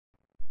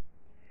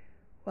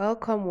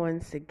Welcome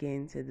once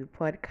again to the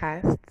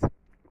podcast.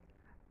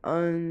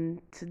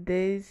 On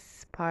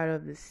today's part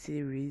of the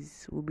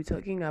series, we'll be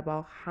talking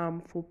about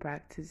harmful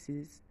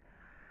practices,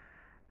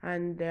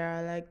 and there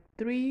are like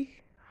three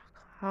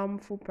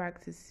harmful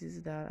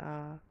practices that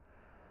are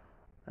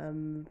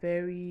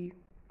very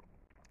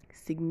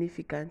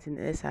significant in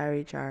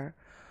SRHR.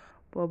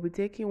 But we'll be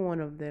taking one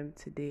of them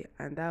today,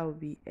 and that will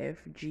be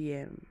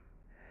FGM.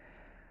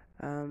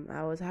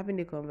 I was having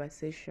a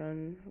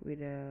conversation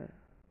with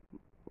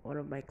one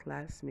of my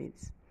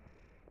classmates,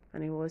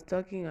 and he was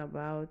talking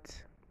about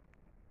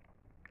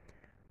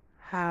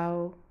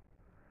how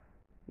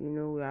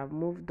we have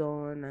moved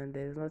on and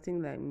there's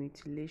nothing like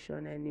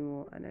mutilation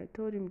anymore. And I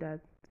told him that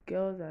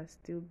girls are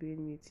still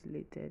being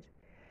mutilated,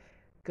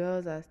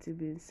 girls are still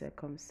being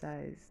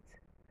circumcised.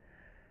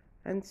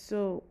 And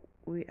so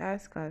we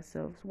ask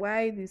ourselves,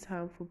 why these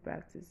harmful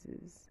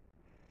practices?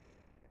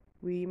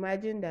 We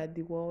imagine that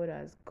the world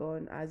has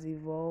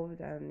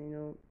evolved,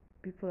 and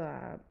people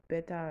are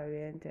better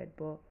oriented,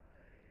 but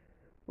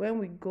when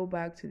we go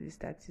back to the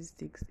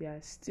statistics, there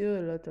are still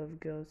a lot of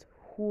girls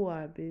who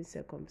are being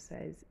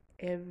circumcised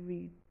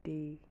every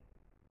day.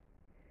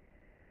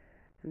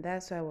 And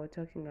that's why we're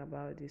talking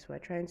about this. We're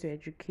trying to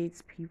educate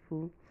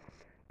people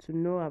to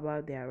know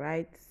about their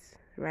rights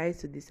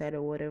to decide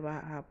on whatever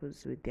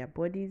happens with their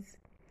bodies.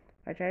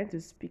 We're trying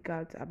to speak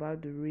out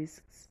about the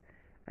risks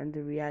and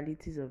the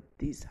realities of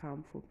these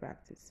harmful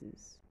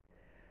practices.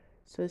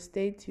 So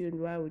stay tuned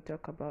while we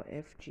talk about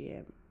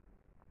FGM.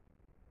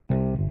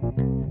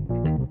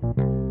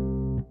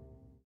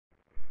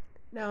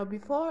 Now,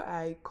 before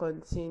I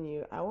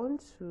continue, I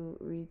want to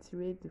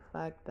reiterate the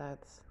fact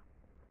that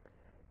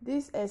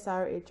these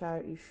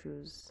SRHR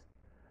issues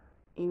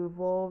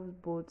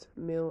involve both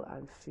male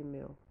and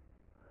female.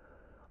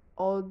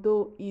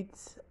 Although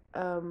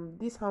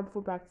these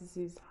harmful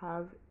practices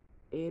have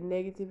a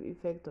negative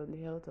effect on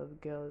the health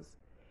of girls,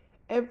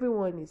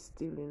 everyone is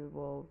still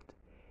involved.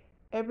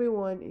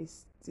 Everyone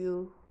is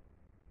still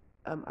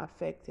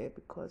affected,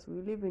 because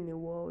we live in a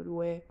world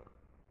where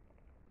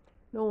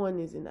no one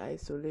is in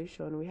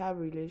isolation. We have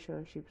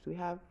relationships, we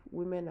have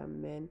women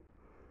and men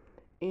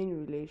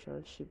in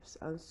relationships,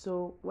 and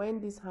so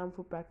when these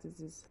harmful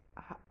practices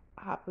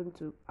happen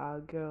to our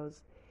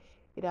girls,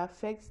 it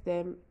affects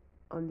them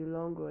on the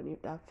long run.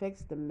 It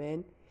affects the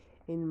men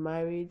in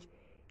marriage,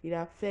 it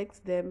affects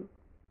them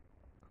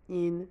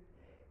in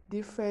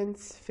different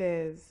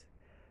spheres.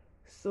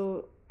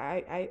 So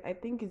I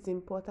think it's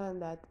important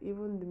that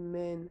even the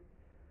men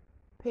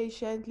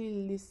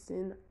patiently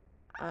listen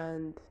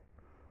and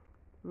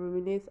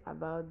ruminate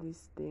about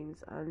these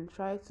things and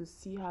try to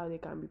see how they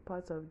can be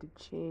part of the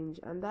change.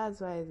 And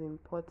that's why it's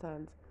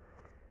important.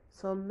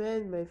 Some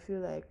men may feel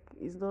like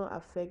it's not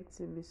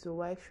affecting me, so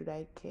why should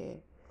I care?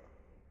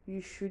 You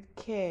should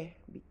care,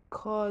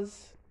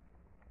 because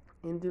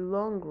in the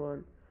long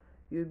run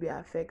you'll be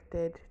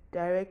affected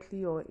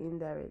directly or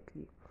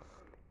indirectly.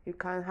 It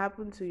can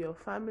happen to your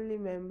family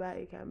member,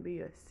 it can be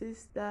your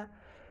sister,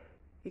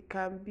 it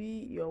can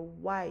be your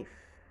wife,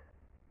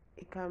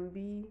 it can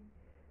be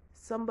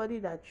somebody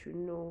that you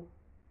know.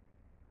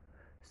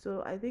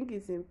 So I think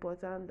it's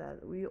important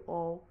that we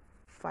all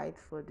fight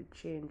for the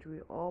change. We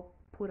all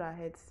put our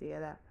heads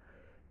together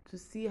to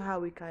see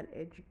how we can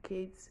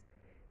educate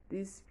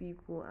these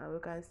people, and we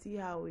can see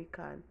how we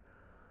can,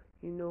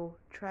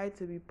 try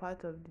to be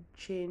part of the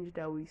change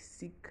that we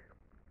seek.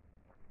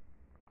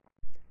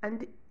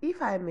 And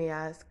if I may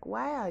ask,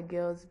 why are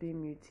girls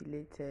being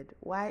mutilated?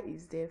 Why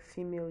is there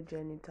female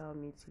genital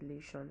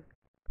mutilation?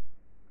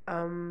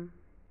 Um,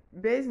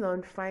 Based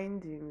on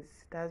findings,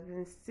 it has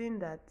been seen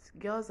that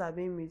girls are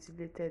being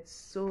mutilated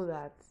so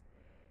that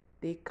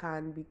they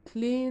can be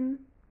clean,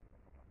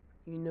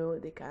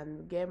 they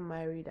can get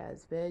married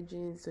as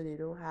virgins, so they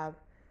don't have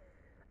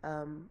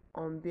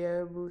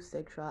unbearable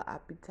sexual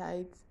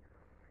appetite,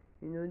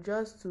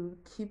 just to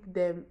keep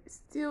them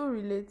still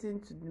relating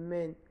to the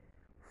men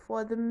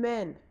for the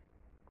men.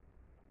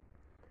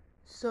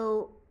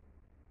 So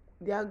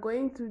they are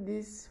going through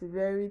this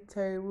very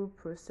terrible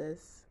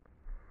process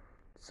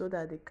so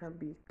that they can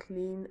be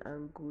clean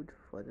and good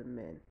for the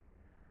men.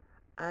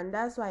 And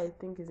that's why I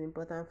think it's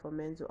important for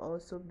men to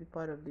also be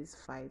part of this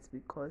fight,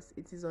 because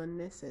it is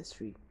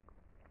unnecessary.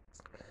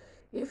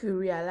 If you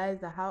realize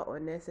that how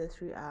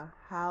unnecessary and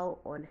how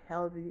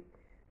unhealthy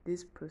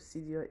this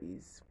procedure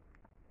is,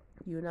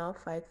 you now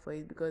fight for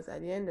it, because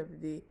at the end of the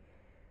day,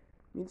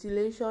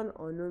 mutilation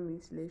or no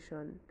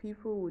mutilation,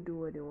 people will do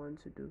what they want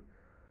to do.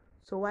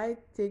 So why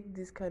take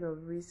this kind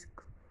of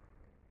risk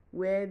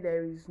where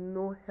there is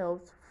no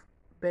health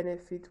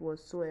benefit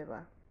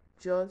whatsoever,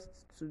 just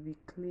to be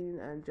clean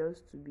and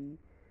just to be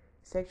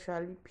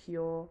sexually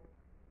pure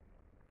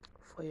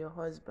for your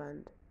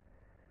husband?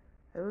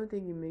 I don't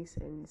think it makes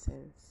any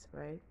sense,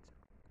 right?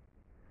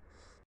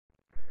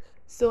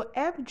 So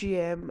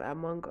FGM,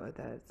 among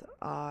others,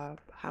 are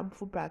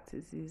harmful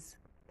practices,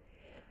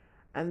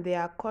 and they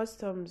are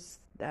customs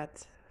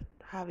that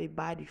have a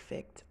bad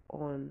effect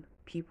on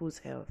people's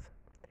health.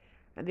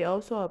 and they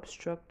also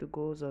obstruct the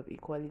goals of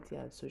equality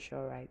and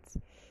social rights.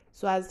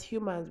 So as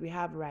humans, we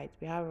have rights.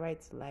 We have right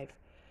to life.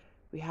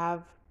 We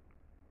have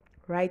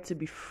right to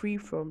be free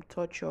from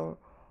torture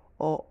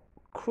or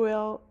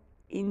cruel,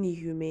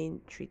 inhumane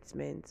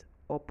treatment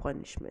or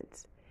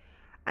punishment.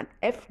 And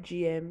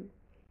FGM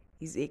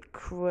is a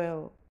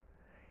cruel,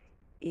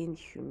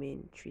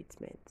 inhumane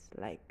treatment.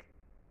 Like,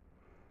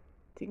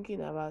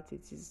 thinking about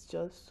it is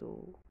just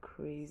so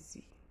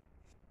crazy.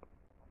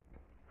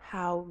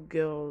 How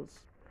girls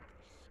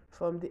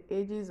from the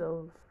ages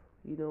of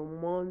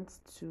months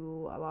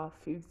to about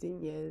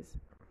 15 years,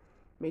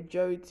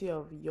 majority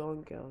of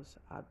young girls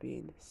are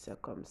being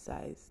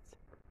circumcised,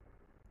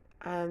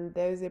 and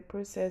there's a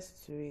process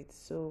to it.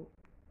 So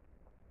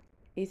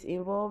it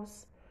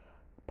involves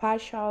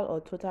partial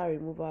or total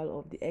removal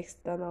of the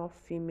external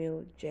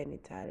female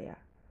genitalia.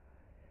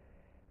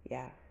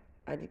 Yeah,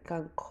 and it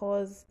can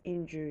cause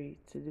injury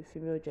to the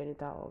female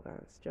genital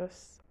organs.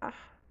 Just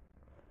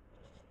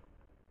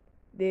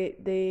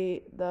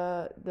the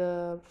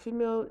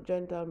female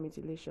genital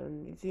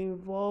mutilation, it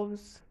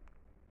involves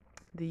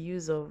the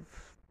use of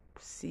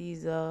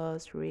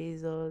scissors,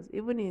 razors,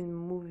 even in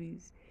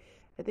movies.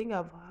 I think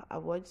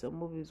I've watched some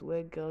movies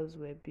where girls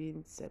were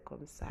being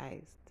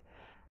circumcised,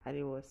 and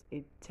it was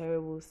a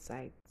terrible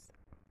sight.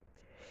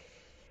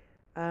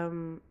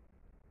 Um,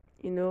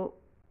 you know,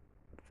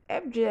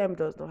 FGM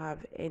does not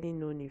have any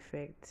known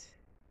effect.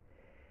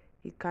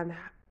 It can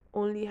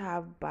only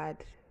have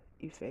bad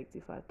effect,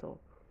 if at all,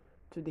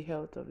 to the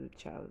health of the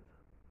child.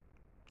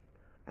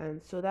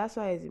 And so that's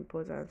why it's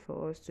important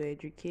for us to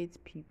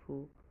educate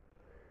people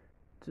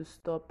to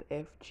stop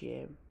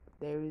FGM.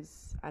 There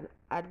is an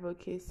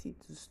advocacy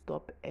to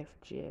stop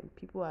FGM.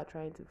 People are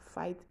trying to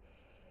fight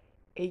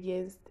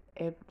against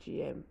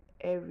FGM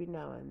every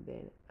now and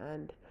then,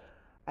 and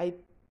I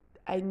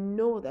I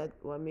know that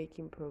we're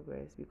making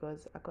progress,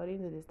 because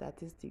according to the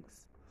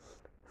statistics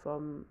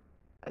from,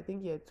 I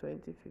think, year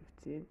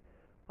 2015,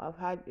 I've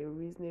had a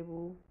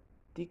reasonable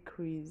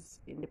decrease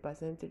in the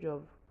percentage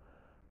of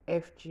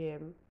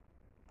FGM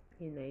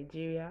in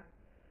Nigeria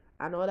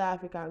and other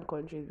African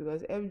countries,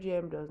 because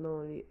FGM does not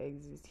only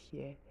exist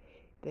here,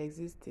 it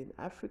exists in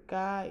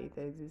Africa, it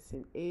exists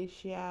in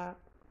Asia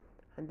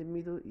and the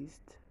Middle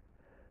East.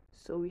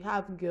 So we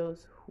have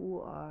girls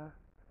who are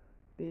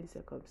being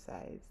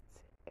circumcised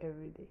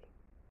every day.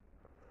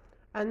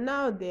 And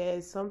now there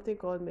is something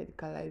called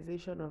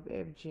medicalization of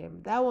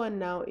FGM. That one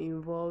now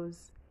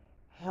involves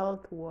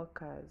health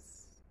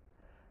workers.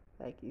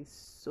 Like, it's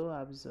so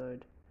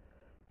absurd.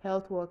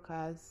 Health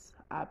workers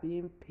are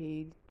being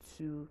paid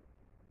to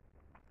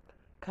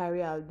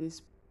carry out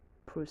these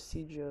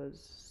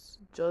procedures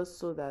just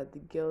so that the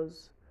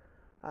girls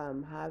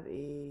have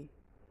a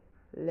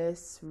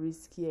less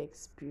risky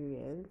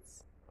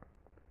experience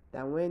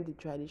than when the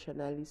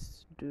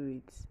traditionalists do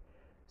it.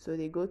 So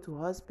they go to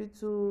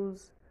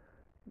hospitals,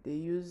 they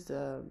use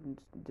the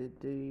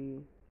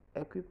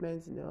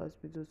equipment in the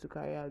hospitals to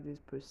carry out these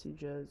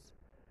procedures.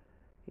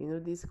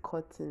 These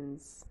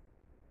cuttings,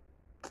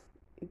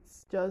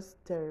 it's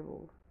just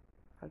terrible.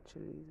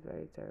 Actually, it's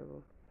very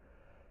terrible.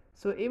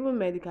 So even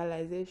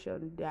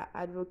medicalization, they are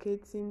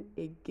advocating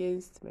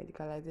against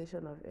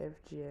medicalization of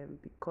FGM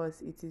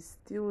because it is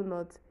still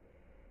not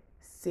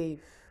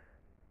safe.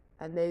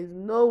 And there is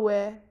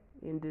nowhere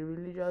in the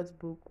religious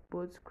book,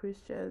 both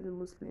Christian,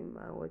 Muslim,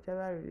 and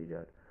whatever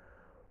religion,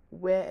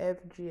 where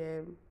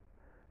FGM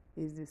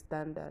is the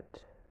standard.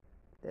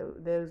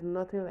 There's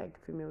nothing like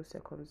female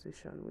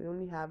circumcision. We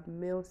only have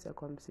male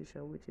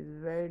circumcision, which is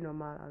very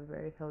normal and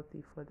very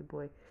healthy for the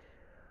boy.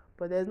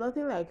 But there's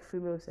nothing like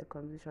female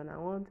circumcision. I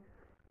want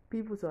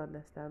people to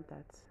understand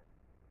that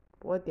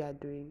what they are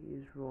doing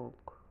is wrong.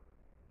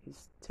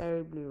 It's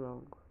terribly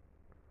wrong.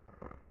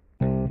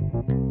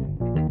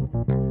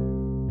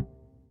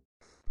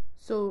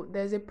 So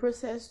there's a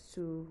process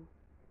to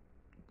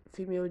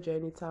female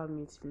genital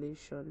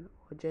mutilation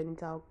or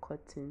genital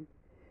cutting.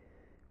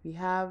 We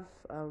have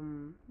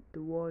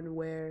the one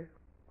where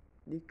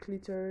the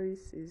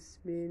clitoris is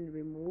being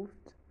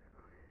removed.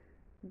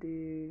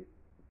 The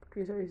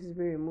clitoris is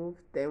being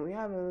removed. Then we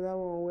have another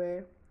one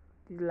where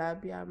the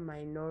labia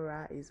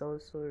minora is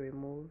also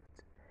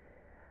removed.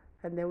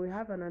 And then we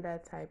have another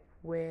type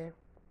where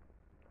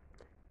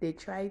they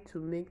try to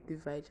make the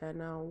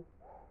vaginal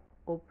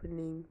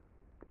opening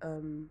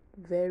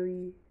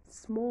very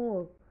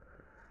small,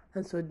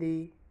 and so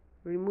they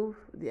remove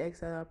the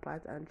external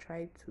part and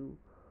try to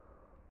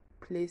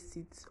place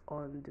it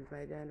on the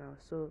vagina.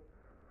 So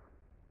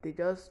they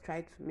just try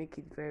to make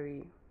it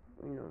very,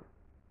 I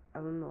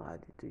don't know how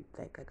they do it.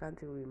 Like, I can't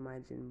even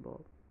imagine.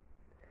 But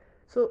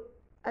so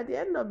at the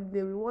end of the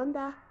day, we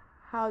wonder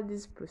how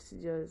these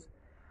procedures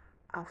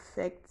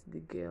affect the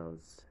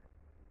girls,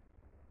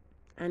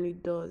 and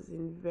it does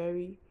in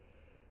very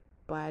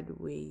bad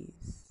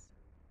ways.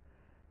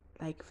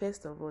 Like,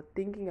 first of all,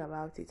 thinking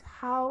about it,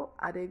 how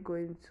are they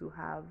going to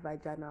have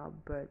vaginal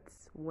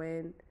births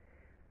when,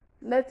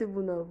 let's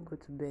even not go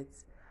to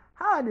births,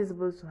 how are they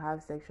supposed to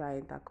have sexual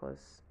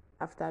intercourse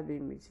after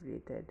being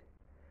mutilated?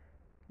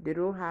 They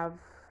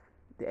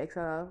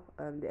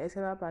the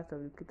external part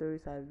of the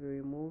clitoris has been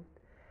removed.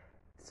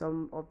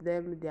 Some of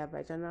them, their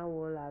vaginal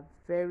wall are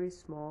very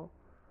small,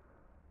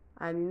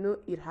 and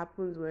it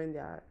happens when they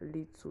are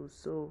little.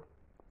 So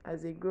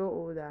as they grow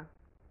older,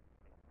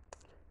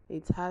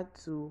 it's hard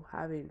to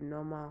have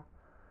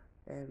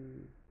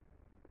um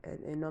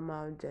a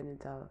normal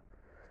genital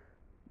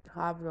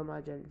have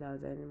normal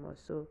genitals anymore.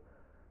 So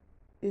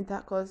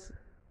intercourse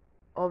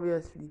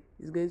obviously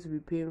is going to be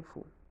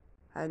painful.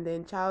 And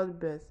then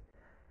childbirth,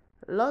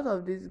 a lot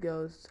of these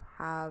girls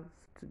have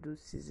to do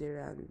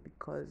cesarean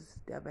because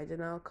their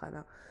vaginal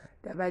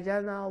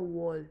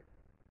wall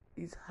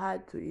is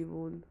hard to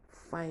even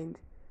find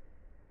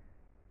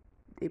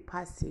a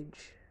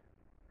passage.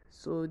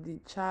 So the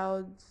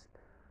child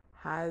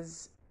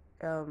has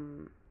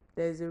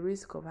there's a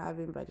risk of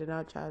having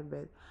vaginal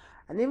childbirth.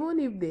 And even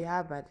if they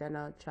have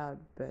vaginal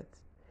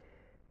childbirth,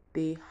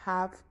 they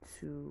have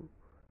to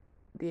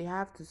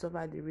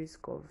suffer the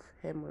risk of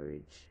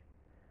hemorrhage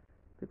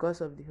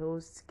because of the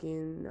whole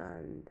skin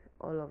and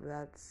all of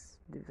that,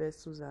 the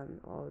vessels and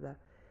all that.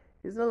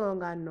 It's no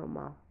longer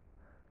normal.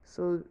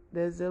 So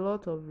there's a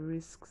lot of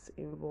risks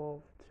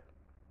involved.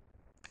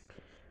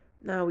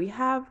 Now we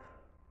have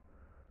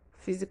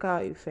physical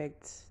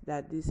effects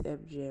that this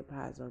FGM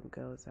has on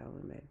girls and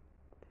women.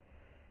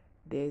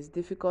 There's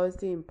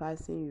difficulty in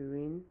passing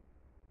urine.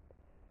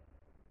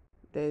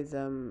 There's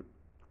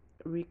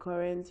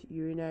recurrent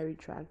urinary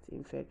tract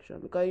infection,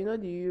 because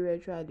the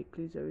urethra and the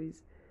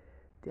clitoris,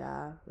 they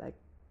are like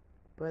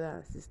brother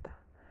and sister.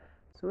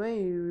 So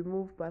when you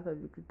remove part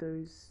of the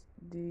clitoris,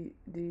 the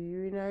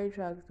urinary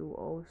tract will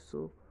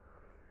also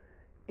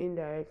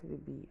indirectly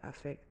be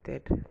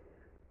affected.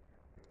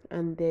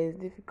 And there's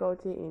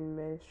difficulty in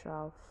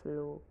menstrual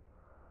flow.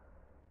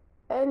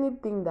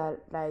 Anything that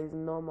is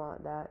normal,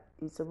 that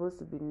is supposed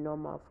to be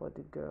normal for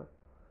the girl,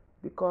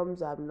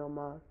 becomes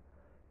abnormal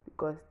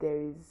because there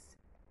is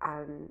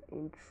an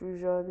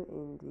intrusion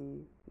in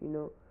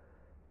the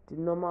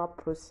normal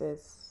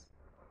process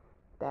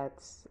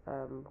that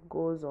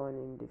goes on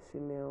in the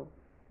female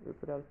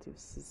reproductive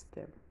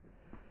system.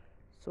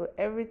 So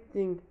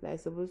everything that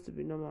is supposed to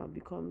be normal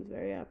becomes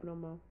very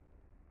abnormal.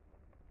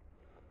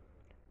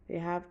 They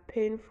have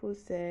painful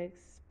sex,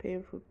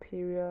 painful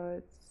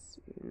periods,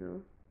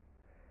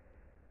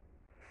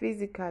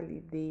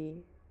 Physically,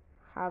 they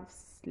have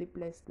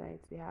sleepless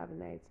nights, they have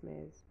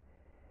nightmares,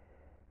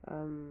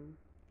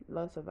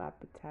 loss of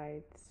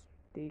appetite.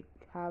 They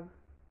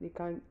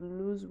can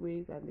lose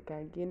weight and they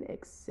can gain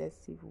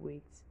excessive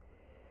weight.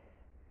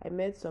 I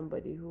met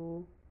somebody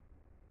who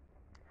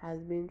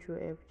has been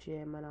through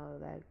FGM, and I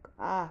was like,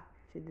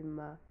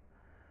 Chidima,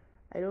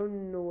 I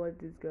don't know what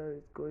this girl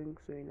is going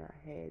through in her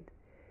head.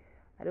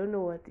 I don't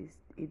know what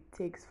it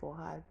takes for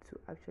her to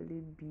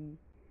actually be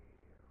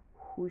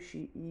who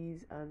she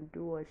is and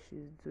do what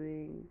she's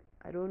doing.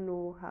 I don't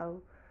know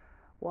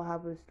what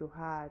happens to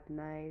her at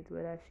night,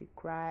 whether she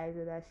cries,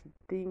 whether she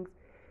thinks,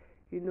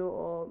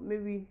 or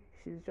maybe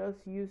she's just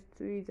used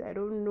to it. I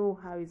don't know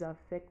how it's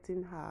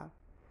affecting her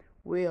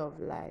way of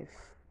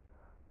life.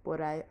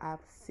 But I have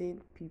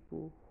seen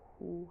people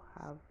who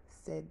have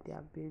said they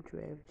have been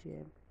through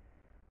FGM,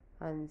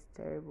 and it's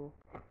terrible.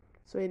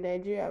 So in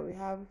Nigeria, we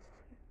have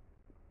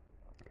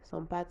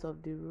some parts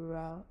of the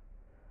rural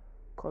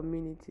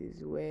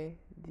communities where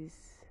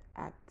these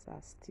acts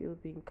are still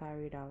being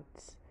carried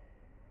out,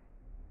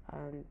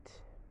 and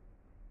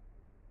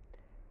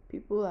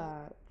people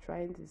are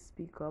trying to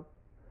speak up,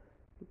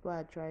 people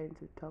are trying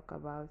to talk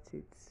about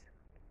it.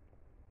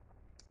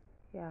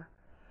 Yeah,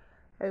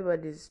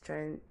 everybody's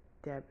trying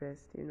their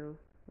best,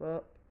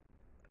 Well,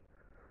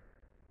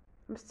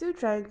 I'm still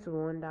trying to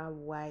wonder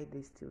why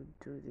they still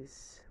do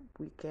this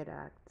wicked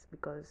act,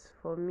 because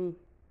for me,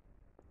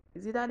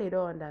 it's either they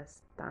don't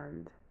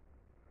understand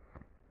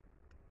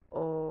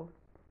or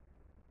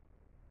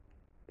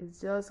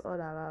it's just all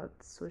about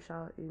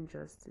social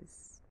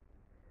injustice.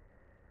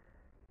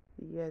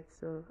 Yet,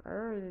 so I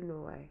don't really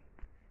know why.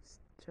 It's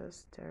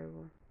just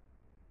terrible.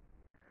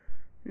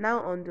 Now,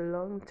 on the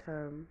long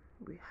term,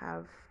 we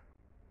have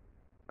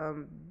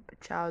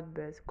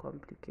childbirth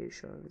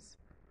complications,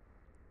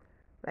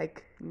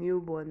 like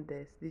newborn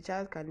death. The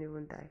child can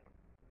even die.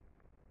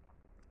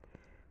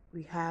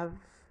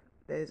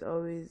 There's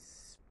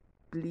always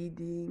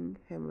bleeding,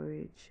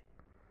 hemorrhage,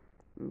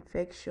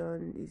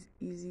 infection. Is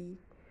easy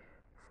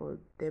for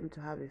them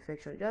to have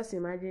infection. Just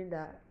imagine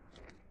that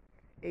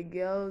a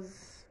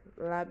girl's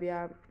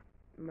labia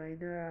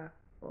minora,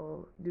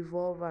 or the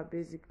vulva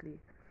basically,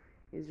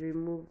 is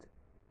removed.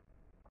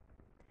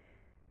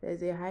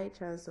 There's a high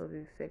chance of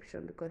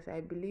infection, because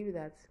I believe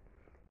that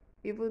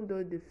even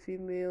though the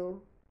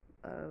female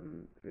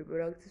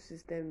reproductive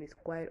system is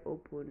quite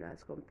open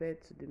as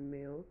compared to the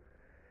male,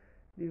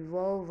 the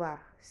vulva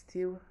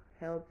still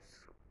helps,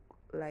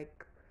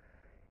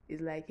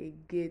 it's like a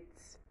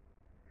gate.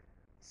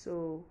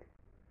 So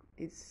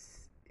it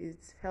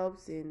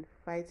helps in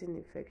fighting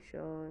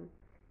infection,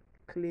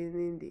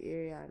 cleaning the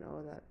area and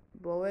all that.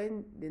 But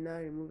when they now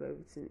remove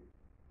everything,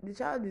 the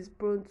child is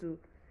prone to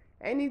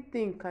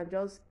anything, can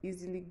just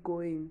easily go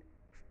in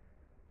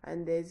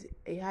and there's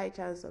a high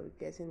chance of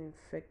getting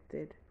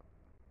infected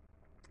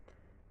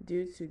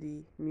due to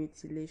the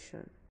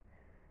mutilation.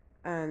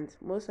 And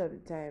most of the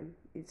time,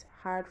 it's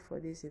hard for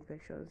these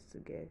infections to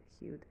get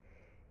healed.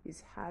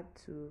 It's hard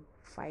to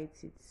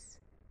fight it.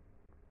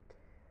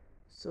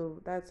 So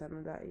that's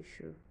another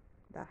issue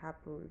that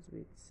happens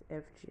with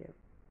FGM.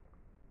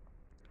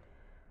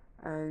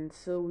 And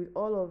so with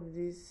all of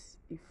these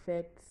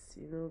effects,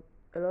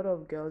 a lot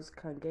of girls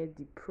can get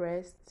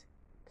depressed,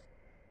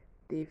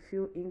 they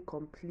feel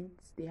incomplete,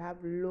 they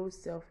have low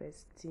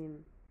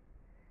self-esteem.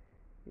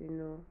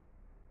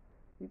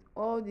 With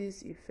all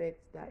these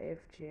effects that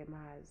FGM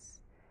has,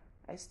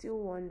 I still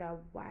wonder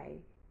why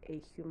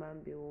a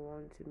human being will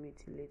want to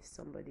mutilate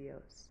somebody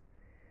else,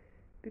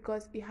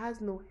 because it has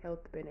no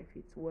health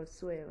benefits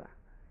whatsoever.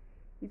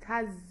 It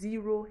has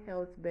zero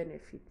health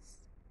benefits.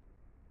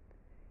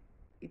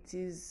 It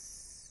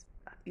is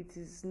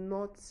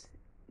not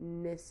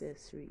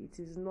necessary. It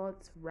is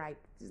not right.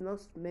 It is not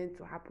meant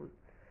to happen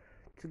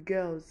to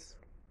girls.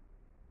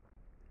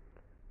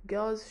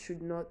 Girls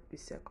should not be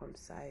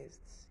circumcised.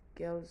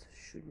 Girls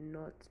should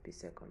not be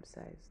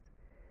circumcised,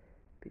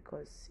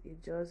 because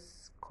it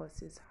just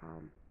causes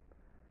harm,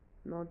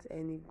 not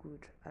any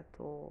good at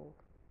all.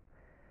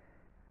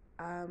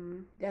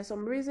 There are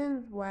some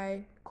reasons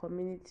why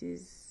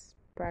communities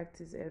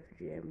practice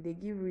FGM. They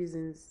give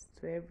reasons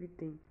to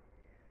everything.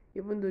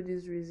 Even though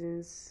these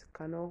reasons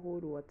cannot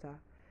hold water,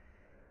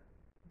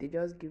 they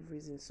just give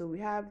reasons. So we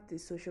have the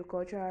social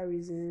cultural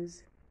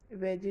reasons.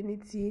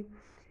 Virginity: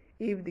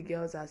 if the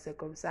girls are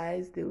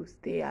circumcised, they will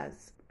stay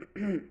as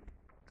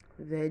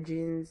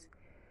virgins.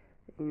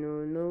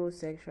 No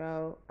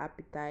sexual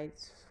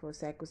appetites for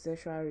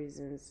psychosexual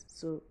reasons.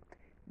 So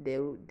they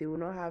will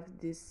not have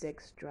this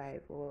sex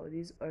drive or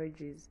these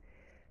urges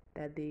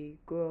that they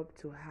grow up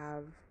to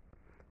have,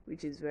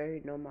 which is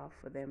very normal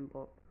for them.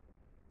 But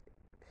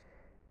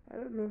I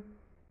don't know.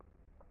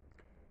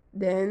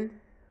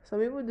 Then some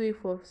people do it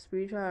for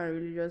spiritual and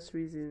religious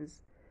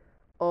reasons,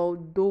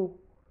 although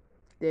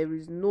there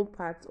is no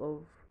part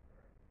of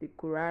the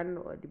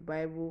Quran or the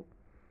Bible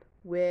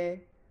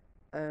where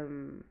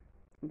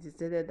it is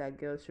stated that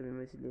girls should be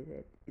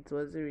mutilated. It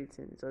wasn't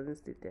written, it wasn't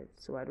stated.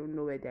 So I don't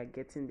know where they are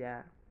getting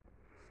their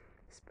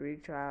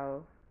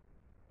spiritual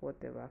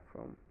whatever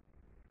from.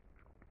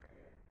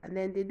 And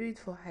then they do it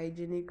for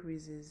hygienic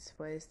reasons,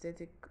 for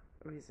aesthetic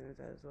reasons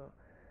as well.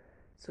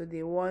 So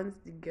they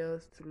want the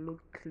girls to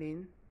look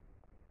clean,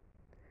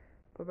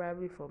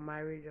 probably for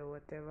marriage or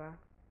whatever.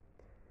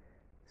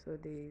 So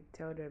they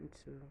tell them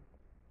to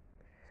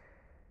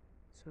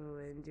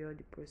endure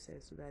the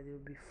process so that they'll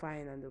be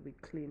fine and they'll be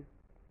clean.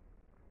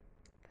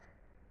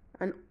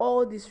 And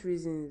all these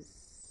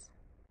reasons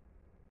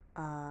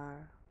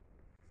are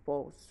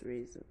false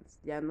reasons.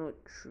 They are not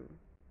true.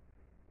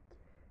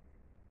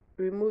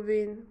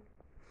 Removing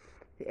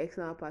the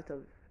external part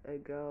of a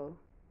girl's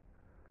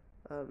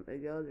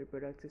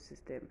reproductive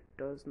system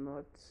does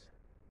not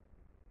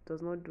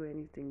do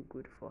anything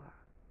good for her.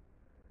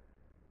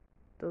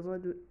 Does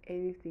not do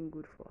anything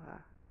good for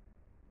her.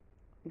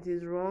 It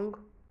is wrong,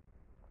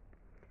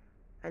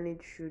 and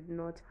it should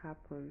not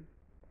happen.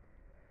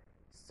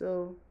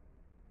 So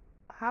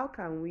how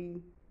can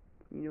we,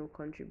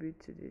 contribute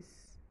to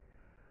this?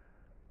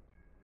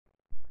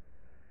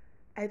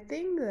 I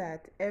think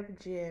that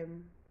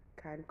FGM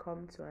can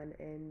come to an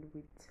end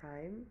with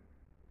time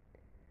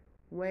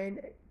when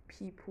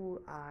people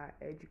are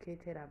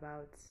educated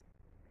about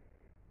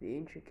the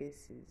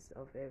intricacies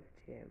of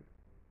FGM.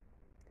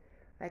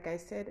 Like I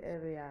said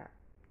earlier,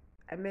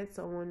 I met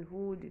someone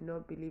who did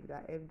not believe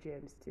that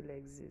FGM still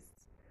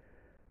exists.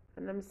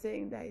 And I'm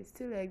saying that it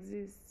still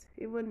exists.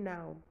 Even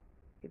now,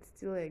 it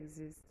still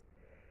exists.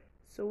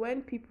 So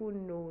when people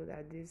know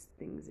that these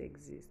things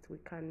exist, we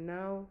can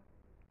now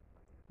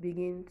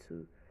begin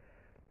to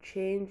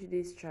change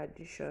these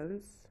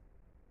traditions.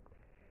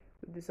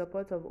 With the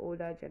support of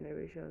older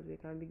generations, we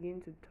can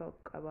begin to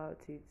talk about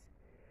it.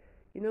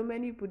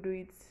 Many people do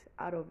it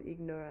out of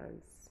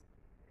ignorance.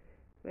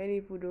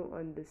 Many people don't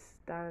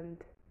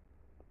understand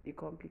the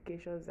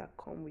complications that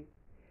come with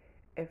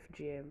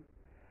FGM.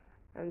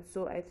 And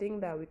so I think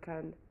that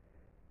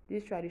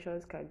these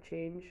traditions can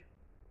change.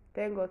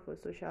 Thank God for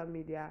social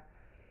media.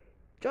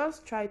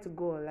 Just try to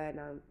go online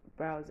and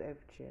browse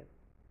FGM.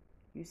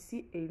 You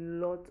see a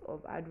lot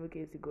of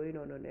advocacy going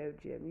on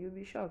FGM. You'll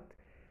be shocked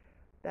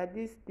that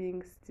this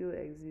thing still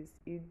exists.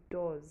 It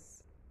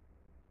does.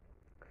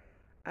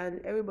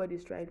 And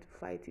everybody's trying to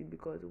fight it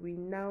because we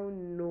now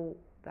know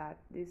that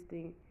this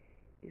thing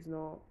is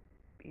not,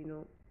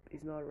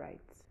 is not right.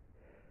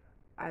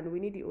 And we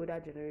need the older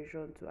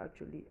generation to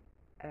actually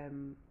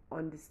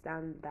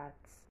understand that.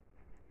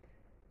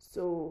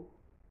 So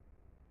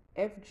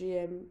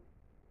FGM,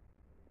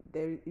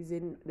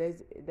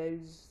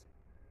 there's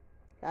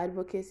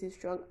advocacy,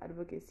 strong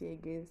advocacy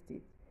against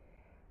it.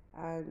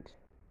 And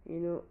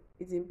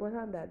it's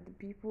important that the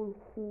people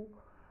who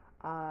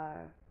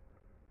are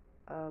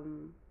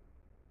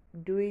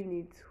doing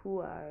it, who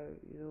are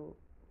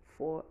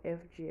for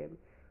FGM,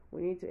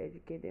 we need to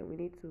educate them. We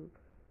need to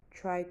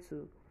try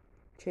to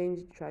change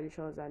the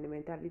traditions and the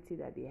mentality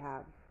that they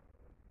have.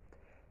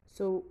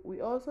 So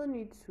we also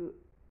need to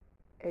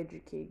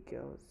educate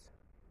girls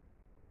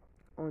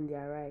on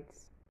their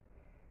rights.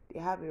 They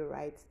have a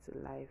right to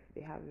life.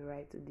 They have a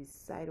right to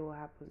decide what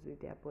happens with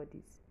their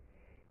bodies.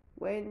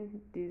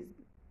 When these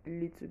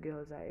little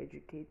girls are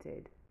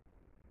educated,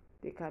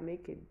 they can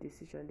make a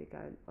decision. They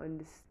can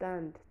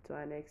understand to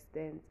an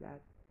extent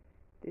that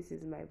this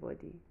is my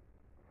body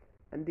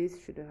and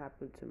this shouldn't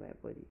happen to my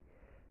body.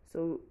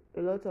 So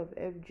a lot of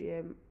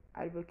FGM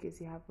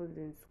advocacy happens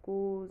in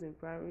schools, in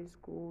primary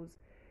schools,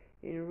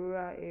 in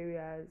rural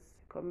areas,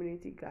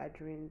 community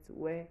gatherings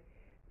where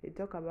they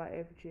talk about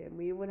FGM.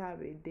 We even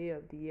have a day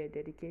of the year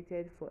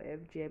dedicated for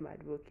FGM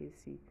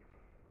advocacy.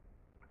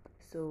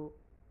 So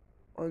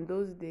on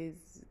those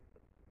days,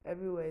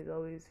 everywhere is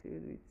always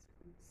filled with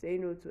say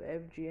no to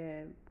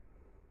FGM,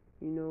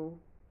 you know,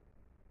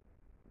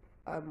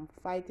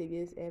 fight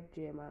against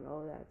FGM and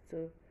all that.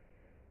 So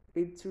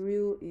it's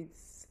real,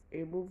 it's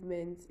a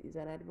movement, it's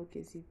an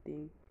advocacy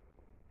thing.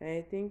 And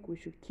I think we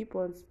should keep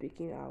on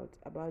speaking out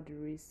about the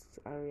risks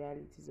and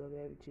realities of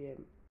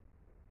FGM.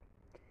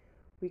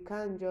 We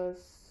can't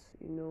just,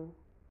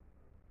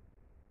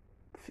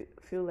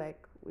 feel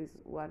like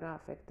we're not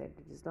affected.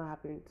 It's not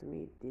happening to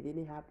me. It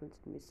didn't happen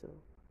to me, so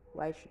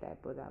why should I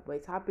bother? But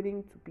it's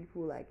happening to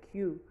people like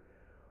you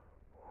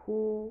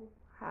who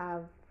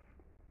have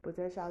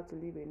potential to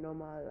live a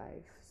normal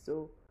life.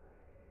 So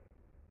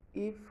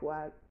if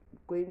we're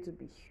going to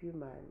be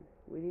human,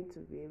 we need to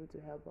be able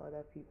to help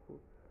other people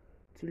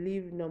to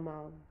live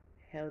normal,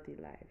 healthy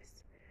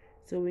lives.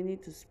 So we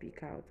need to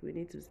speak out. We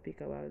need to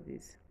speak about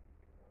this.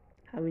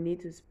 And we need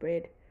to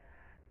spread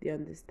the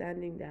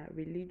understanding that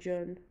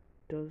religion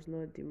does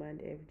not demand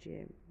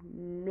FGM.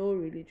 No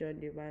religion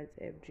demands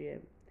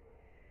FGM.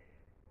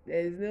 There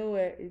is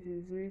nowhere it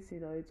is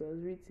written or it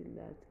was written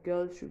that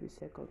girls should be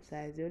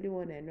circumcised. The only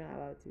one I know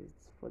about is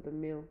for the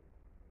male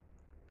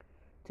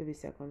to be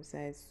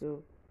circumcised.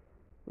 So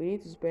we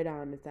need to spread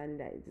our understanding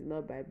that it is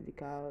not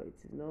biblical, it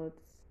is not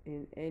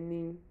in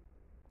any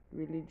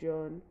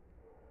religion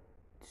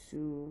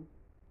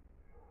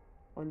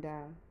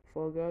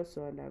for girls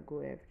to undergo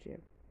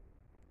FGM.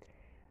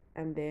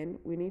 And then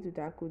we need to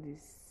tackle the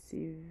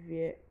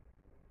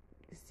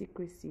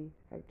secrecy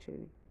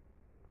actually.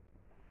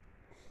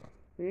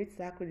 We need to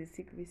tackle the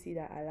secrecy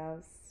that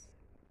allows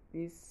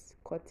this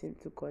cutting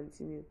to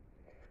continue.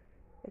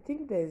 I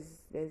think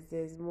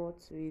there's more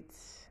to it.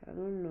 I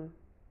don't know.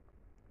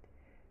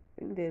 I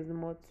think there's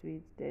more to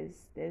it.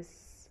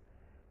 There's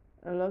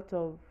a lot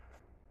of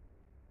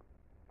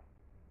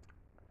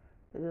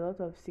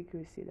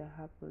secrecy that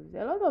happens.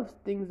 There are a lot of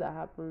things that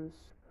happens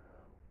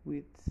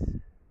with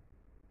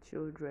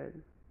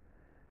children,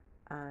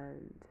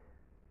 and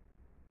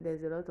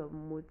there's a lot of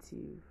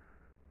motive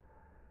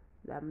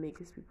that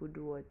makes people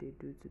do what they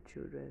do to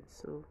children.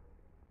 So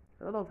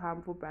a lot of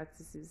harmful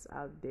practices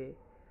out there.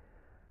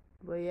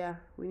 But yeah,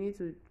 we need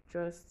to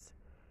just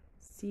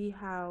see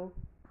how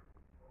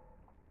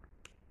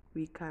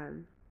we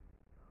can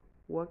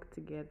work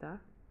together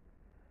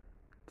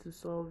to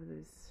solve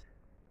this.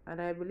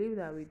 And I believe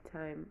that with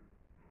time,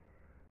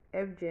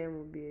 FGM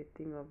will be a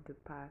thing of the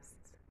past.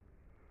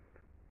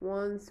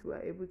 Once we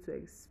are able to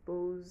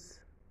expose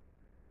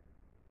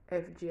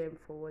FGM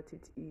for what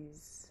it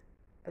is,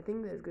 I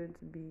think there's going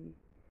to be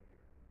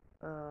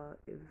a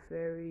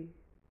very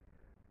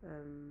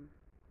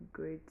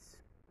great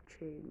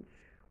change.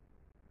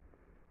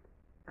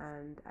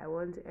 And I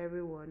want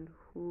everyone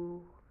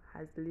who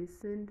has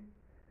listened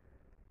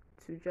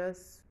to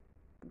just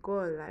go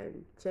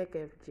online, check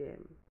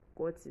FGM,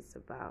 what it's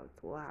about,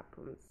 what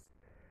happens.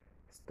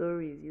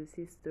 Stories, you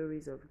see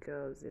stories of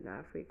girls in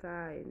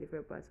Africa, in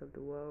different parts of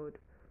the world,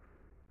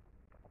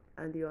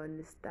 and you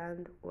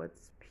understand what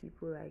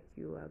people like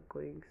you are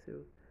going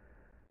through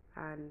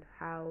and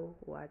how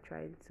we are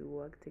trying to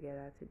work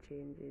together to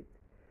change it.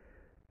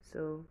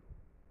 So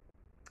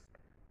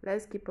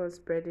let's keep on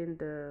spreading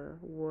the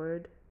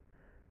word,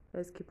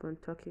 let's keep on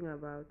talking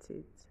about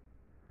it,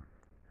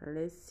 and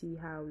let's see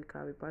how we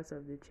can be part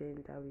of the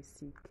change that we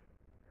seek.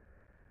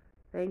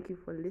 Thank you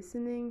for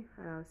listening,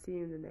 and I'll see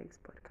you in the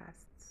next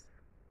podcast.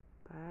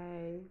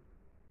 Bye.